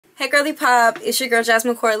Hey girly pop, it's your girl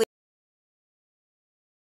Jasmin Corley.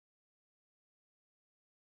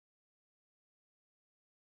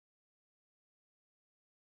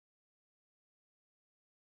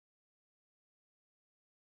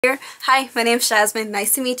 Hi, my name's Jasmin.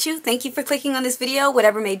 Nice to meet you. Thank you for clicking on this video.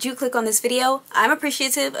 Whatever made you click on this video, I'm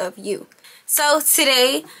appreciative of you. So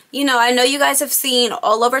today, I know you guys have seen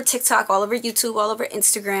all over TikTok, all over YouTube, all over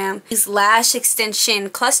Instagram, these lash extension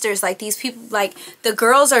clusters. Like these people, like the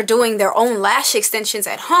girls are doing their own lash extensions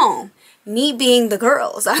at home. Me being the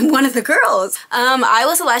girls, I'm one of the girls. I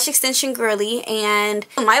was a lash extension girly, and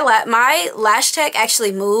my lash tech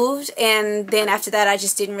actually moved, and then after that I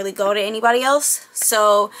just didn't really go to anybody else.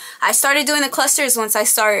 So I started doing the clusters once I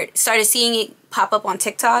started seeing it pop up on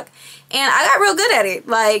TikTok, and I got real good at it.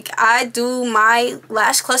 Like, I do my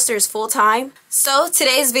lash clusters full time. So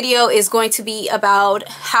today's video is going to be about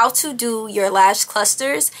how to do your lash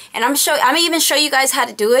clusters, and I'm gonna even show you guys how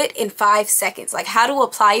to do it in 5 seconds, like how to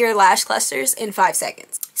apply your lash clusters in 5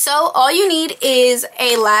 seconds. So all you need is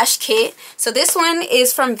a lash kit. So this one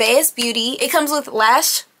is from Veyesbeauty. It comes with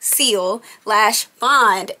lash seal, lash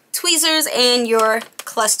bond, tweezers, and your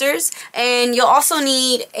clusters. And you'll also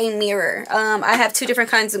need a mirror. I have 2 different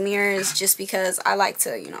kinds of mirrors just because I like to,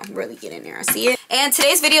 really get in there and see it. And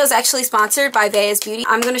today's video is actually sponsored by Veyesbeauty.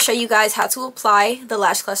 I'm going to show you guys how to apply the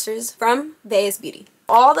lash clusters from Veyesbeauty.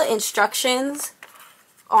 All the instructions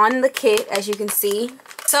on the kit, as you can see.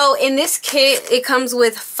 So in this kit, it comes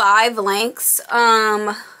with 5 lengths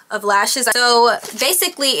of lashes. So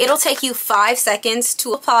basically it'll take you 5 seconds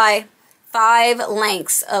to apply 5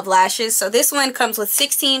 lengths of lashes. So this one comes with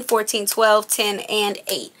 16, 14, 12, 10, and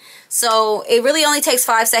 8. So it really only takes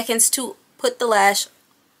 5 seconds to put the lash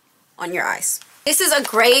on your eyes. This is a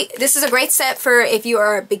great set for if you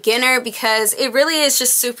are a beginner, because it really is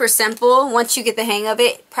just super simple. Once you get the hang of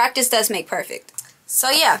it, practice does make perfect. So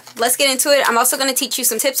yeah, let's get into it. I'm also going to teach you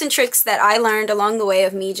some tips and tricks that I learned along the way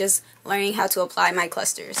of me just learning how to apply my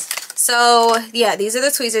clusters. So yeah, these are the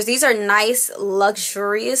tweezers. These are nice,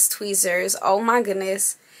 luxurious tweezers. Oh my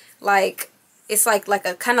goodness. Like, it's like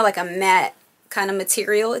a kind of like a matte kind of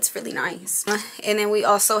material. It's really nice. And then we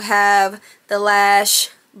also have the lash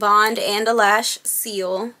bond and a lash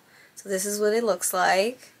seal. So this is what it looks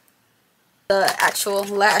like. The actual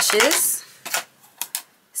lashes.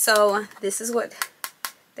 So this is what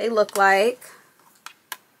they look like.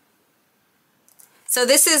 So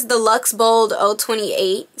this is the Luxebold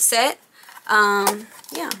 028 set.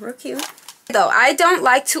 Yeah, real cute. Though I don't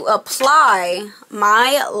like to apply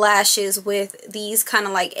my lashes with these kind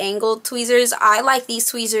of like angled tweezers. I like these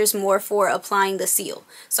tweezers more for applying the seal.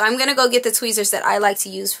 So I'm gonna go get the tweezers that I like to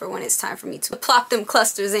use for when it's time for me to plop them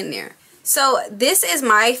clusters in there. So this is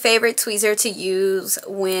my favorite tweezer to use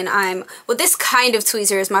when this kind of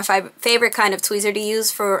tweezer is my favorite kind of tweezer to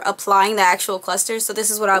use for applying the actual clusters. So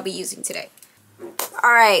this is what I'll be using today.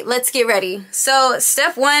 Alright, let's get ready. So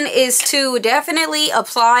step 1 is to definitely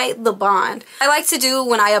apply the bond. What I like to do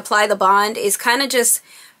when I apply the bond is kind of just,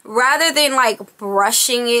 rather than like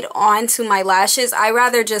brushing it onto my lashes, I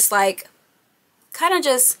rather just like kind of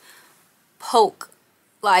just poke,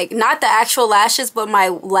 like not the actual lashes, but my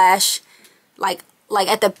lash, like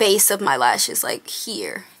at the base of my lashes, like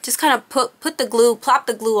here. Just kind of put the glue, plop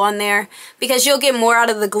the glue on there, because you'll get more out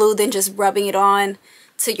of the glue than just rubbing it on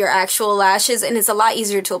to your actual lashes, and it's a lot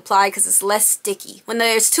easier to apply because it's less sticky. When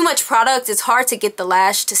there's too much product, it's hard to get the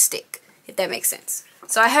lash to stick, if that makes sense.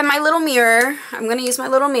 So I have my little mirror. I'm going to use my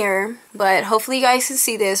little mirror, but hopefully you guys can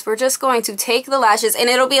see this. We're just going to take the lashes, and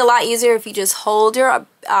it'll be a lot easier if you just hold your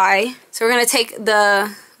eye. So we're going to take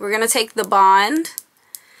the bond.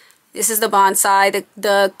 This is the bond side.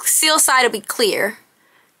 The seal side will be clear.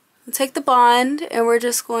 We'll take the bond, and we're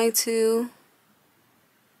just going to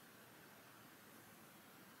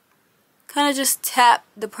kind of just tap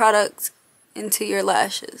the product into your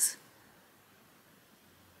lashes.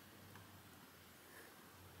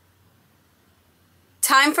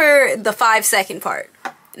 Time for the 5-second part.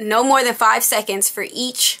 No more than 5 seconds for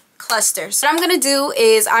each cluster. So what I'm going to do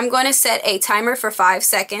is I'm going to set a timer for 5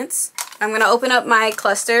 seconds. I'm going to open up my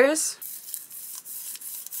clusters,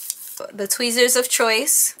 the tweezers of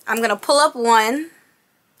choice. I'm going to pull up one.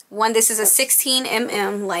 This is a 16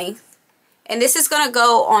 mm length. And this is going to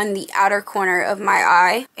go on the outer corner of my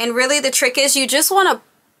eye. And really the trick is you just want to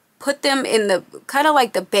put them in the kind of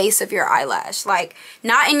like the base of your eyelash. Like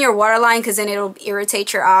not in your waterline, because then it'll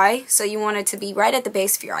irritate your eye. So you want it to be right at the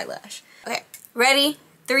base of your eyelash. Okay, ready?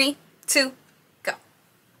 3, 2, go.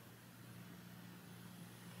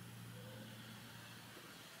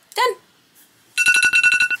 Done.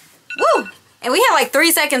 Woo! And we have like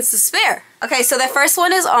 3 seconds to spare. Okay, so that first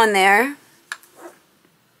one is on there.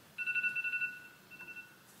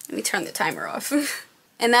 Let me turn the timer off.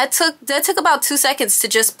 And that took about 2 seconds to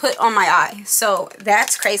just put on my eye. So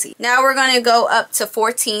that's crazy. Now we're gonna go up to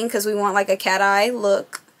 14 because we want like a cat eye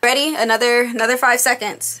look. Ready? Another 5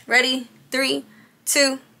 seconds. Ready? 3,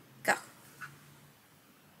 2, go.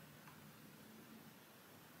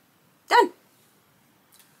 Done.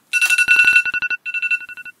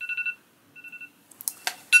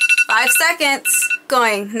 Five seconds.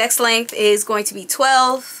 Going. Next length is going to be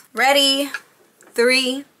 12. Ready?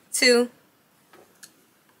 3, 2.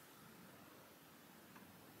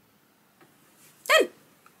 Done.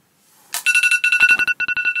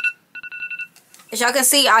 As y'all can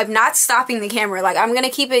see, I'm not stopping the camera. Like, I'm gonna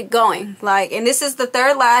keep it going. Like, and this is the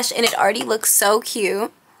third lash, and it already looks so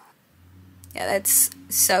cute. Yeah, that's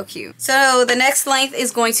so cute. So the next length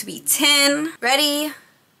is going to be 10. Ready?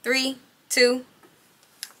 3, 2.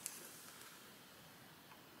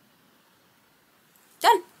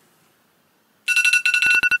 Done.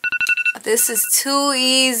 This is too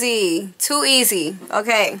easy. Too easy.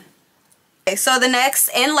 Okay. Okay, so the next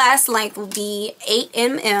and last length will be 8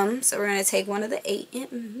 mm. So we're going to take one of the 8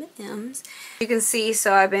 mm. You can see,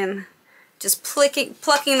 so I've been just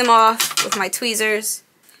plucking them off with my tweezers.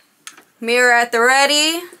 Mirror at the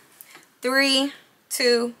ready. 3,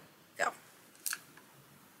 2, go.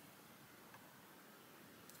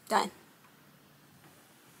 Done.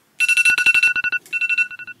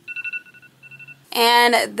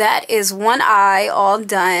 And that is one eye all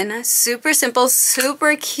done. Super simple,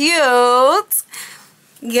 super cute.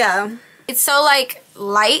 Yeah. It's so like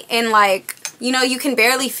light and like, you know, you can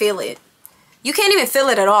barely feel it. You can't even feel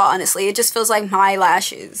it at all, honestly. It just feels like my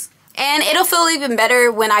lashes. And it'll feel even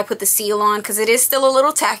better when I put the seal on because it is still a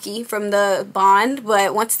little tacky from the bond.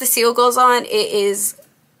 But once the seal goes on, it is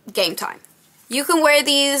game time. You can wear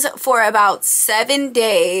these for about 7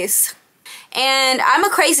 days. And I'm a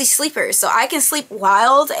crazy sleeper, so I can sleep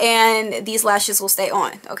wild and these lashes will stay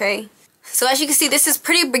on, okay? So as you can see, this is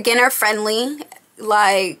pretty beginner friendly.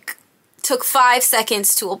 Like, took 5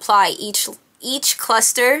 seconds to apply each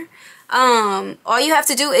cluster. All you have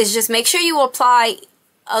to do is just make sure you apply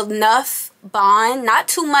enough bond, not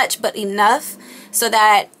too much, but enough so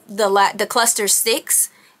that the cluster sticks,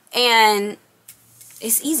 and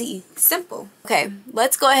it's easy, simple. Okay,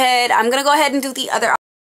 let's go ahead. I'm gonna go ahead and do the other eye.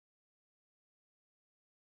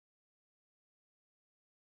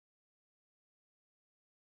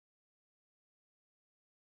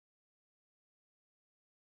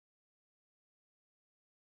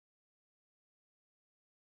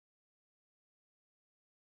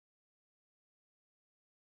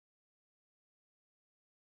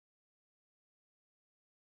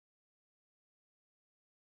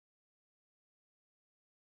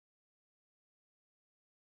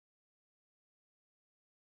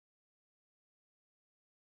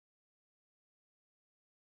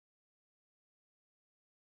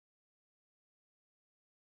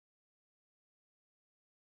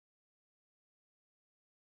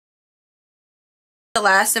 The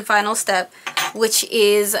last and final step, which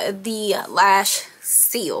is the lash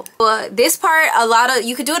seal. This part,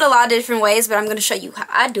 you could do it a lot of different ways, but I'm going to show you how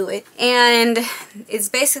I do it. And it's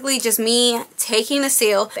basically just me taking the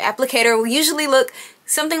seal. The applicator will usually look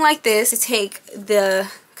something like this. To take the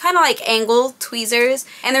kind of like angle tweezers,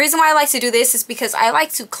 and the reason why I like to do this is because I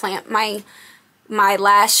like to clamp my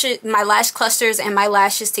lash clusters and my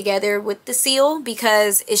lashes together with the seal,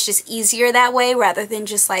 because it's just easier that way rather than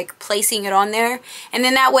just like placing it on there. And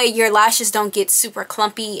then that way your lashes don't get super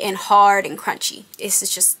clumpy and hard and crunchy. It's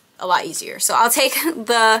just a lot easier. So I'll take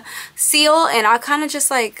the seal and I'll kind of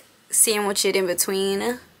just like sandwich it in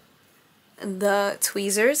between the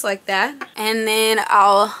tweezers like that. And then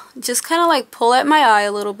I'll just kind of like pull at my eye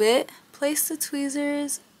a little bit, place the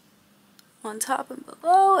tweezers on top and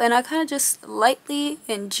below, and I kind of just lightly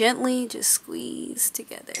and gently just squeeze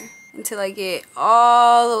together until I get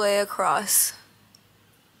all the way across.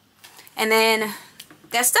 And then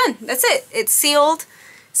that's done. That's it. It's sealed,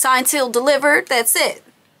 signed, sealed, delivered. That's it.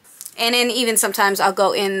 And then even sometimes I'll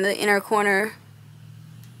go in the inner corner.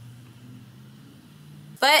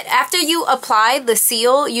 But after you apply the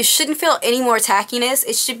seal, you shouldn't feel any more tackiness.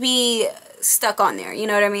 It should be stuck on there. You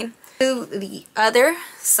know what I mean? To the other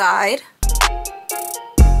side.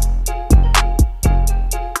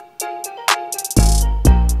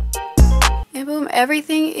 And boom,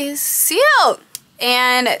 everything is sealed.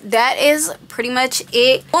 And that is pretty much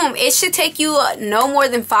it. Boom, it should take you no more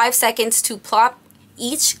than 5 seconds to plop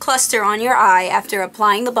each cluster on your eye after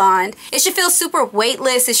applying the bond. It should feel super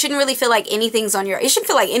weightless. It shouldn't really feel like anything's on your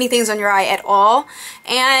eye at all.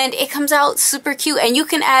 And it comes out super cute, and you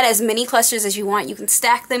can add as many clusters as you want. You can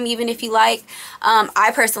stack them even if you like.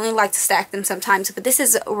 I personally like to stack them sometimes, but this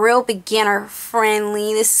is real beginner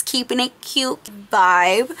friendly. This is keeping it cute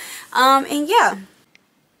vibe. And yeah.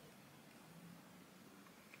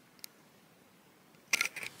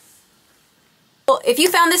 If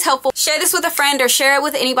you found this helpful, share this with a friend or share it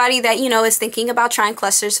with anybody that you know is thinking about trying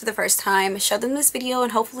clusters for the first time. Show them this video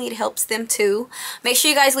and hopefully it helps them too. Make sure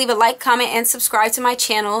you guys leave a like, comment, and subscribe to my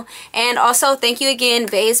channel. And also thank you again,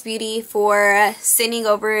 Veyesbeauty, for sending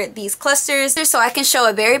over these clusters so I can show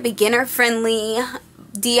a very beginner friendly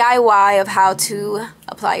DIY of how to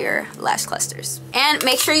apply your lash clusters. And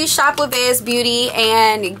make sure you shop with Veyesbeauty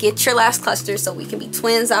and get your lash clusters so we can be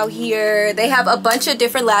twins out here. They have a bunch of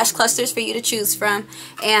different lash clusters for you to choose from,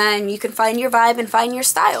 and you can find your vibe and find your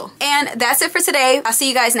style. And that's it for today. I'll see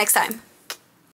you guys next time.